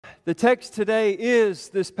The text today is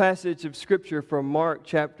this passage of Scripture from Mark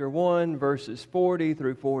chapter 1, verses 40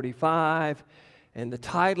 through 45. And the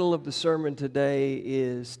title of the sermon today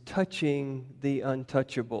is Touching the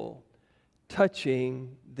Untouchable.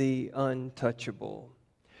 Touching the Untouchable.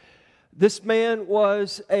 This man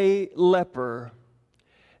was a leper,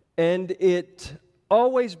 and it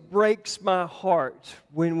always breaks my heart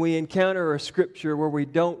when we encounter a Scripture where we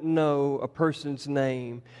don't know a person's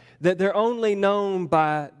name, that they're only known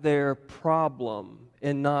by their problem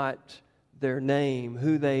and not their name,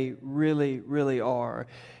 who they really are.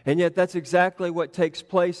 And yet that's exactly what takes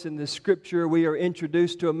place in this Scripture. We are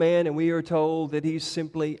introduced to a man and we are told that he's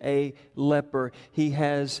simply a leper. He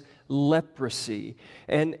has leprosy.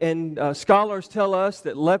 And scholars tell us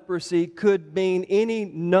that leprosy could mean any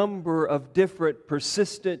number of different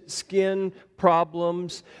persistent skin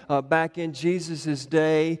problems back in Jesus'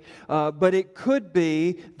 day. But it could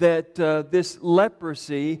be that this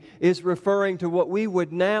leprosy is referring to what we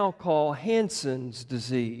would now call Hansen's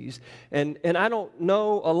disease. And I don't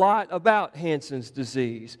know a lot about Hansen's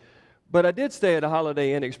disease, but I did stay at a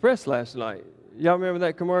Holiday Inn Express last night. Y'all remember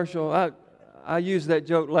that commercial? I used that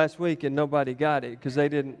joke last week and nobody got it because they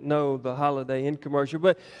didn't know the Holiday Inn commercial.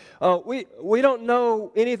 But we don't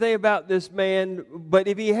know anything about this man. But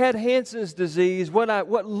if he had Hansen's disease, what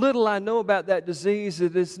little I know about that disease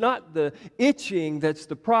is it's not the itching that's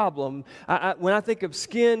the problem. When I think of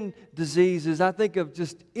skin diseases, I think of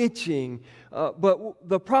just itching. But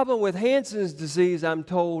the problem with Hansen's disease, I'm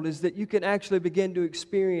told, is that you can actually begin to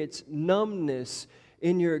experience numbness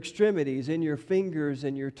in your extremities, in your fingers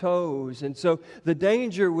and your toes. And so the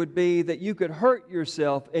danger would be that you could hurt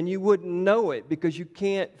yourself and you wouldn't know it because you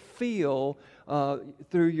can't feel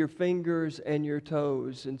through your fingers and your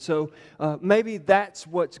toes. And so maybe that's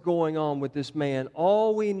what's going on with this man.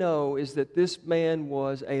 All we know is that this man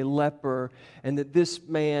was a leper and that this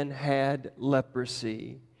man had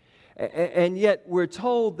leprosy. And yet we're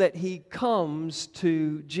told that he comes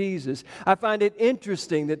to Jesus. I find it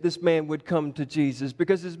interesting that this man would come to Jesus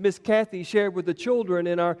because as Miss Kathy shared with the children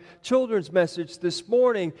in our children's message this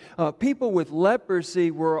morning, people with leprosy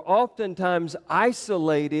were oftentimes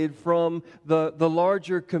isolated from the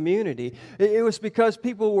larger community. It was because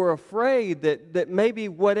people were afraid that maybe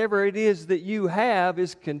whatever it is that you have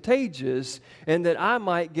is contagious and that I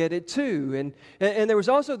might get it too. And there was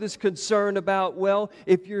also this concern about, well,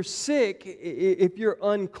 if you're sick, if you're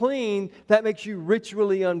unclean, that makes you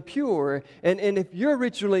ritually impure. And if you're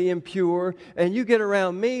ritually impure and you get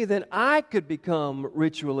around me, then I could become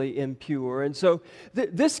ritually impure. And so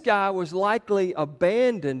this guy was likely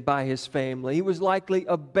abandoned by his family. He was likely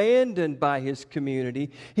abandoned by his community.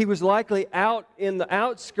 He was likely out in the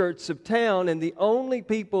outskirts of town, and the only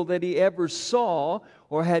people that he ever saw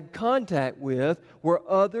or had contact with were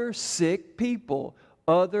other sick people,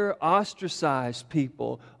 other ostracized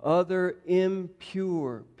people, other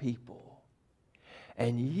impure people.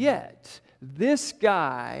 And yet, this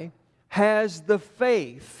guy has the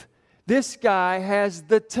faith, this guy has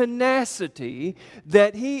the tenacity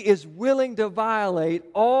that he is willing to violate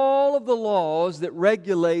all of the laws that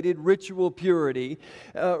regulated ritual purity,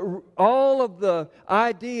 all of the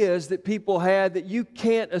ideas that people had that you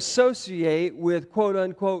can't associate with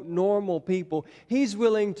quote-unquote normal people. He's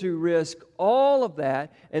willing to risk all of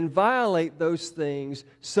that and violate those things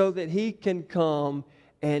so that he can come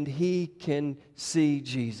and he can see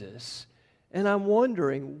Jesus. And I'm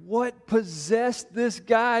wondering, what possessed this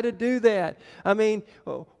guy to do that? I mean,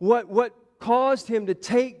 what caused him to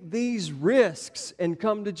take these risks and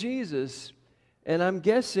come to Jesus? And I'm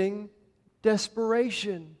guessing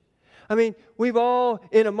desperation. I mean, we've all,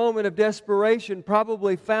 in a moment of desperation,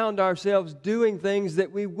 probably found ourselves doing things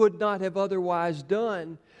that we would not have otherwise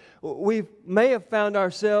done. We may have found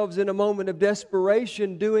ourselves in a moment of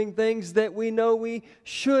desperation doing things that we know we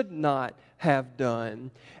should not have done.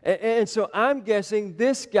 And so I'm guessing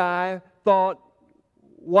this guy thought,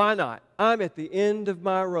 why not? I'm at the end of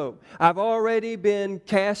my rope. I've already been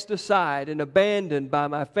cast aside and abandoned by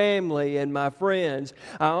my family and my friends.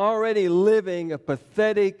 I'm already living a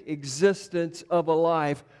pathetic existence of a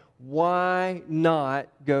life. Why not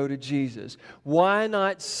go to Jesus? Why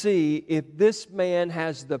not see if this man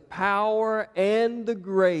has the power and the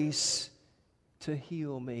grace to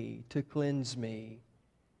heal me, to cleanse me?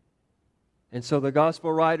 And so the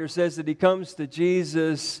gospel writer says that he comes to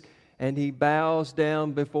Jesus and he bows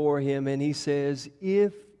down before him and he says,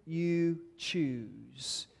 if you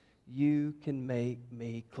choose, you can make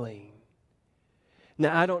me clean.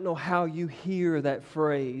 Now, I don't know how you hear that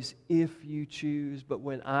phrase, if you choose, but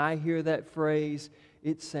when I hear that phrase,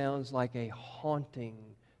 it sounds like a haunting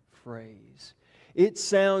phrase. It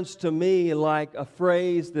sounds to me like a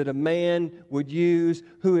phrase that a man would use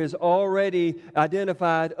who has already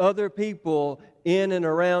identified other people in and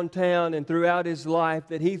around town and throughout his life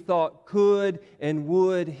that he thought could and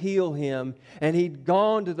would heal him. And he'd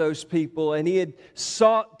gone to those people and he had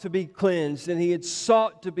sought to be cleansed and he had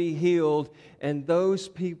sought to be healed. And those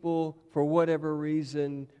people, for whatever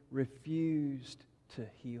reason, refused to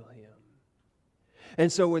heal him. And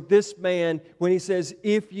so with this man, when he says,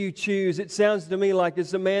 if you choose, it sounds to me like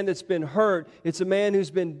it's a man that's been hurt. It's a man who's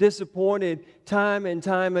been disappointed time and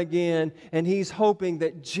time again. And he's hoping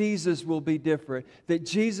that Jesus will be different, that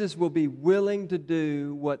Jesus will be willing to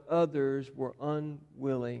do what others were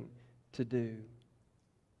unwilling to do.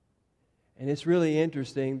 And it's really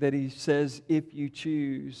interesting that he says, if you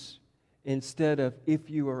choose, instead of if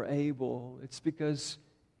you are able. It's because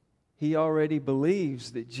he already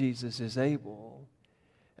believes that Jesus is able.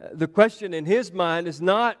 The question in his mind is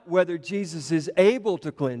not whether Jesus is able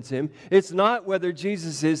to cleanse him. It's not whether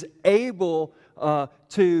Jesus is able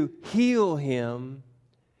to heal him.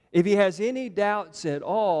 If he has any doubts at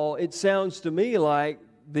all, it sounds to me like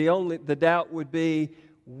the doubt would be,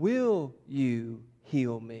 will you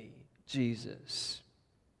heal me, Jesus?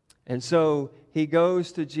 And so he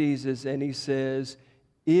goes to Jesus and he says,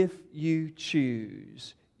 if you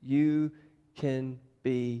choose, I can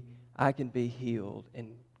be healed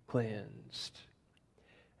and cleansed.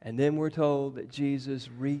 And then we're told that Jesus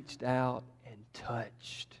reached out and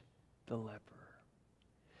touched the leper.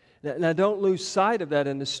 Now, don't lose sight of that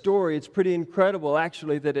in the story. It's pretty incredible,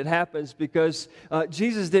 actually, that it happens because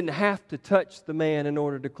Jesus didn't have to touch the man in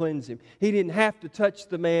order to cleanse him. He didn't have to touch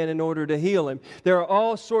the man in order to heal him. There are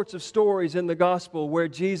all sorts of stories in the gospel where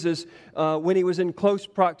Jesus, when he was in close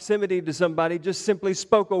proximity to somebody, just simply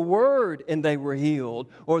spoke a word and they were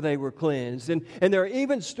healed or they were cleansed. And there are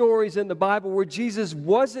even stories in the Bible where Jesus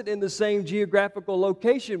wasn't in the same geographical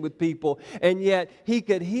location with people, and yet he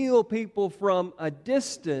could heal people from a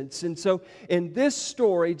distance. And so in this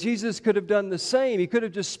story, Jesus could have done the same. He could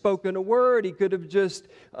have just spoken a word. He could have just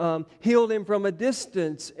healed him from a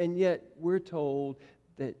distance. And yet we're told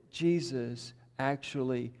that Jesus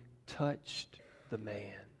actually touched the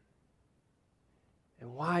man.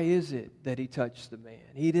 And why is it that he touched the man?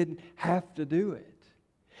 He didn't have to do it.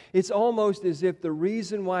 It's almost as if the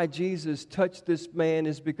reason why Jesus touched this man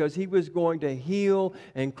is because he was going to heal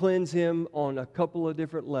and cleanse him on a couple of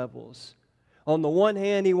different levels. On the one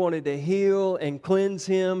hand, he wanted to heal and cleanse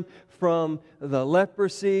him from the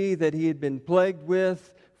leprosy that he had been plagued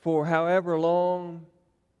with for however long.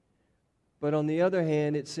 But on the other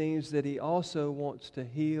hand, it seems that he also wants to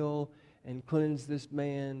heal and cleanse this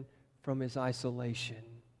man from his isolation,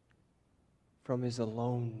 from his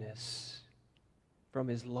aloneness, from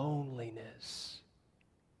his loneliness.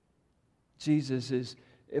 Jesus is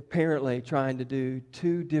apparently trying to do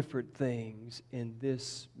two different things in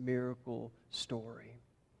this miracle story.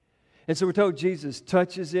 And so we're told Jesus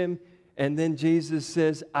touches him, and then Jesus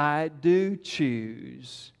says, I do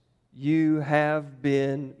choose. You have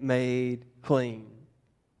been made clean.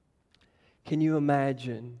 Can you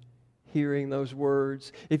imagine hearing those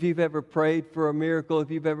words? If you've ever prayed for a miracle,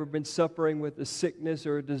 if you've ever been suffering with a sickness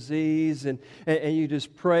or a disease, and you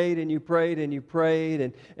just prayed and you prayed and you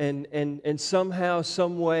prayed, and somehow,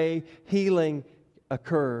 some way, healing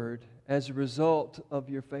occurred as a result of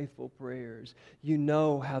your faithful prayers. You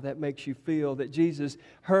know how that makes you feel, that Jesus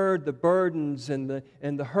heard the burdens and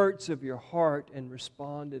the hurts of your heart and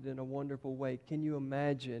responded in a wonderful way. Can you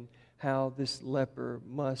imagine how this leper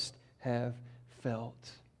must have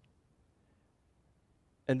felt?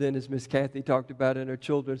 And then, as Miss Kathy talked about in her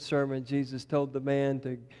children's sermon, Jesus told the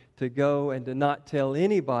man to go and to not tell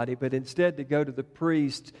anybody, but instead to go to the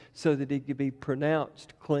priest so that he could be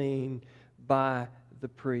pronounced clean by the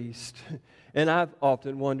priest. And I've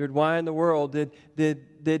often wondered, why in the world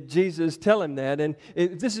did Jesus tell him that? And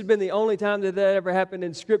if this has been the only time that ever happened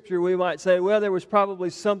in Scripture, we might say, well, there was probably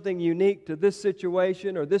something unique to this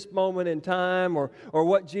situation or this moment in time or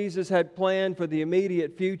what Jesus had planned for the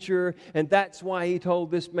immediate future, and that's why he told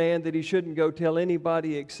this man that he shouldn't go tell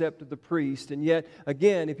anybody except the priest. And yet,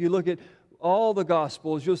 again, if you look at all the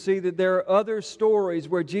Gospels, you'll see that there are other stories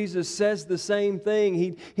where Jesus says the same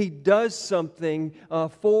thing. He does something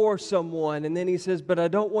for someone, and then he says, but I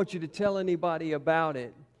don't want you to tell anybody about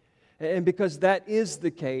it. And because that is the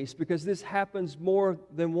case, because this happens more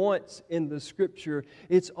than once in the Scripture,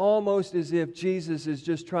 it's almost as if Jesus is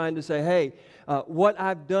just trying to say, hey, what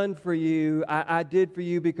I've done for you, I did for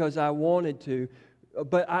you because I wanted to.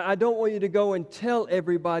 But I don't want you to go and tell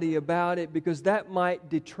everybody about it, because that might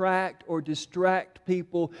detract or distract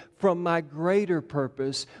people from my greater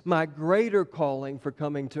purpose, my greater calling for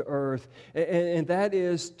coming to earth. And that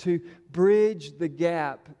is to bridge the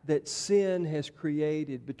gap that sin has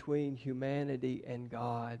created between humanity and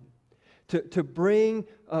God. To bring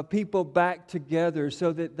people back together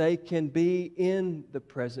so that they can be in the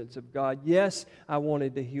presence of God. Yes, I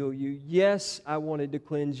wanted to heal you. Yes, I wanted to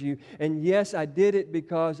cleanse you. And yes, I did it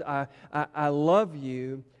because I love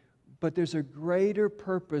you. But there's a greater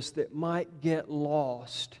purpose that might get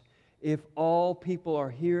lost if all people are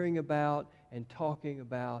hearing about and talking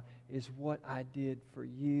about is what I did for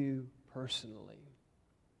you personally.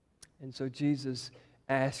 And so Jesus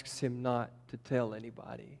asks him not to tell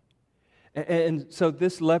anybody. And so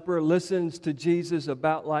this leper listens to Jesus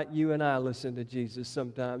about like you and I listen to Jesus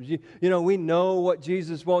sometimes. You know, we know what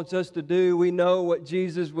Jesus wants us to do. We know what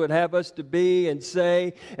Jesus would have us to be and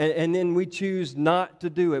say, and then we choose not to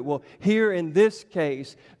do it. Well, here in this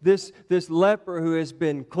case, this leper who has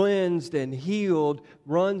been cleansed and healed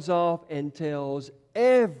runs off and tells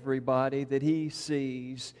everybody that he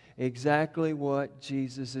sees exactly what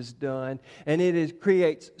Jesus has done. And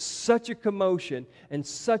creates such a commotion and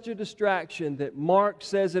such a distraction that Mark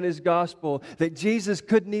says in his gospel that Jesus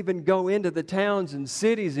couldn't even go into the towns and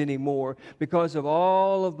cities anymore because of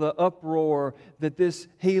all of the uproar that this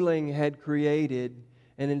healing had created.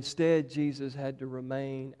 And instead, Jesus had to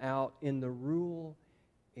remain out in the rural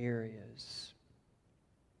areas.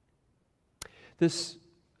 This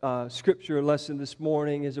scripture lesson this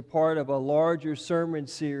morning is a part of a larger sermon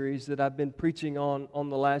series that I've been preaching on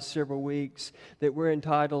the last several weeks that we're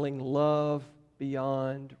entitling Love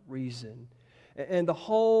Beyond Reason. And the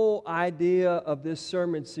whole idea of this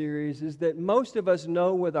sermon series is that most of us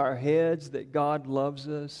know with our heads that God loves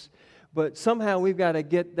us, but somehow we've got to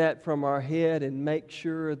get that from our head and make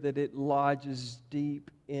sure that it lodges deep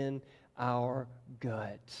in our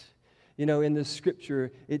gut. You know, in the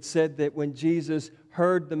scripture, it said that when Jesus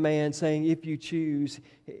heard the man saying, "If you choose,"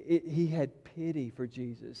 he had pity for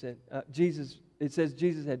Jesus. And it says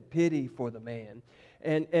Jesus had pity for the man.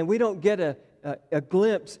 And we don't get a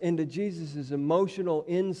glimpse into Jesus' emotional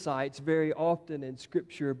insights very often in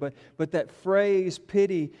Scripture, but that phrase,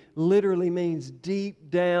 pity, literally means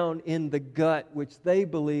deep down in the gut, which they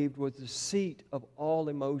believed was the seat of all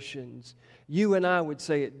emotions. You and I would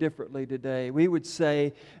say it differently today. We would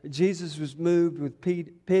say Jesus was moved with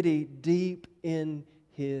pity deep in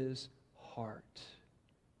his heart.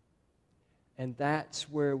 And that's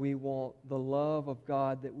where we want the love of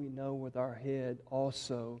God that we know with our head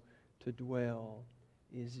also to dwell,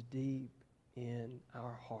 is deep in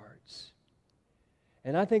our hearts.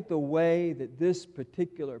 And I think the way that this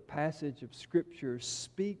particular passage of Scripture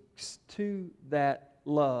speaks to that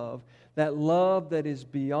love that is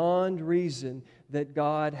beyond reason that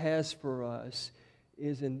God has for us,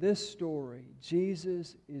 is in this story.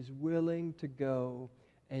 Jesus is willing to go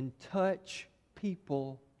and touch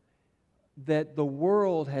people that the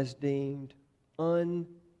world has deemed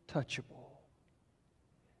untouchable.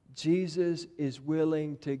 Jesus is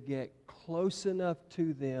willing to get close enough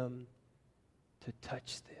to them to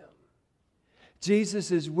touch them. Jesus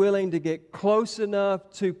is willing to get close enough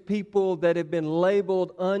to people that have been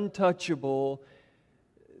labeled untouchable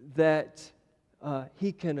that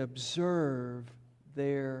he can observe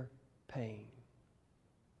their pain.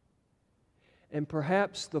 And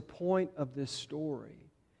perhaps the point of this story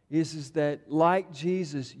is that, like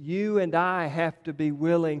Jesus, you and I have to be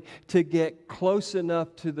willing to get close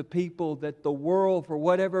enough to the people that the world, for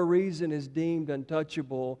whatever reason, is deemed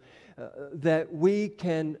untouchable, that we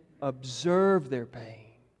can observe their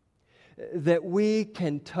pain, that we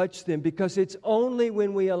can touch them, because it's only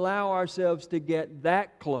when we allow ourselves to get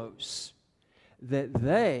that close that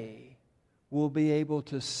they will be able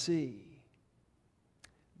to see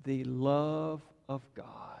the love of God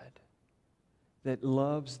that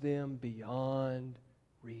loves them beyond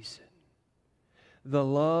reason. The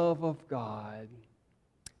love of God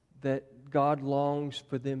that God longs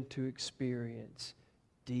for them to experience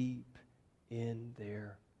deep in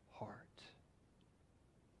their heart.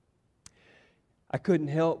 I couldn't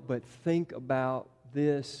help but think about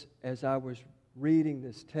this as I was reading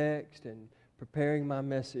this text and preparing my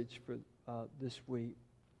message for this week.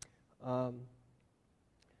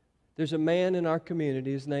 There's a man in our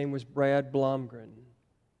community, his name was Brad Blomgren.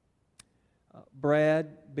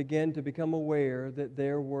 Brad began to become aware that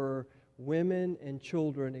there were women and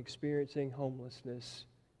children experiencing homelessness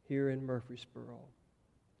here in Murfreesboro,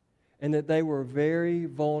 and that they were very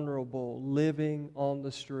vulnerable, living on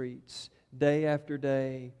the streets day after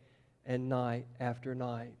day and night after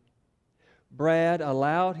night. Brad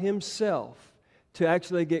allowed himself to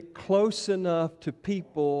actually get close enough to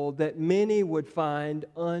people that many would find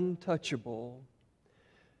untouchable,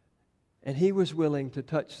 and he was willing to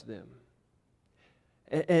touch them.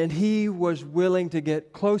 And he was willing to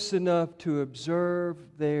get close enough to observe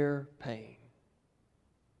their pain.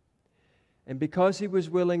 And because he was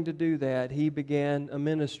willing to do that, he began a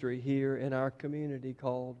ministry here in our community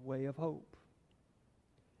called Way of Hope.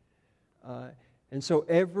 And so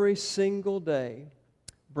every single day,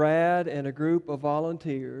 Brad and a group of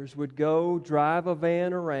volunteers would go drive a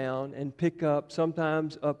van around and pick up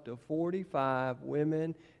sometimes up to 45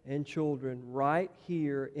 women and children right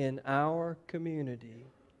here in our community.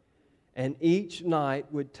 And each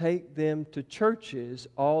night would take them to churches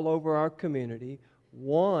all over our community,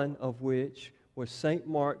 one of which was St.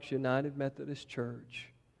 Mark's United Methodist Church,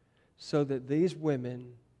 so that these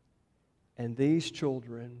women and these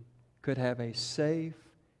children could have a safe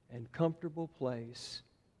and comfortable place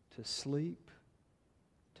to sleep,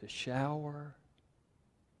 to shower,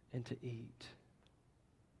 and to eat.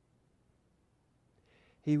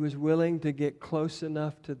 He was willing to get close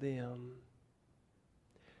enough to them,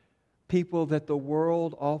 people that the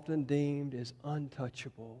world often deemed as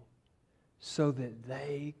untouchable, so that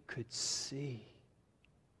they could see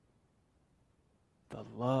the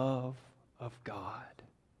love of God.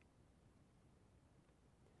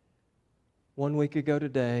 1 week ago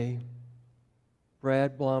today,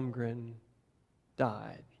 Brad Blomgren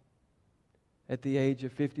died at the age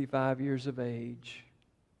of 55 years of age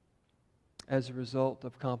as a result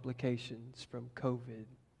of complications from COVID-19.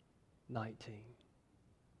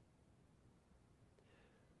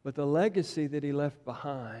 But the legacy that he left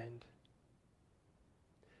behind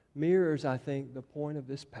mirrors, I think, the point of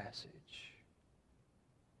this passage.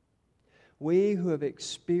 We who have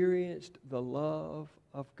experienced the love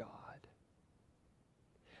of God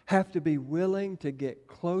have to be willing to get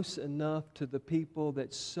close enough to the people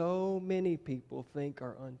that so many people think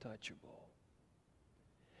are untouchable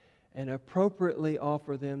and appropriately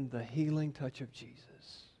offer them the healing touch of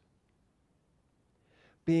Jesus.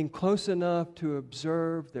 Being close enough to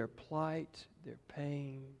observe their plight, their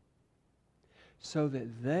pain, so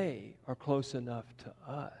that they are close enough to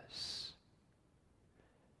us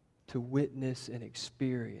to witness and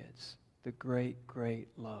experience the great, great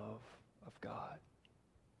love of God.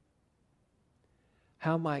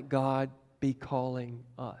 How might God be calling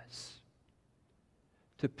us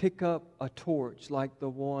to pick up a torch like the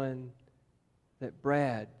one that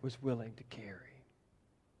Brad was willing to carry,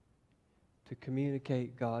 to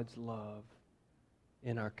communicate God's love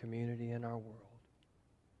in our community and our world?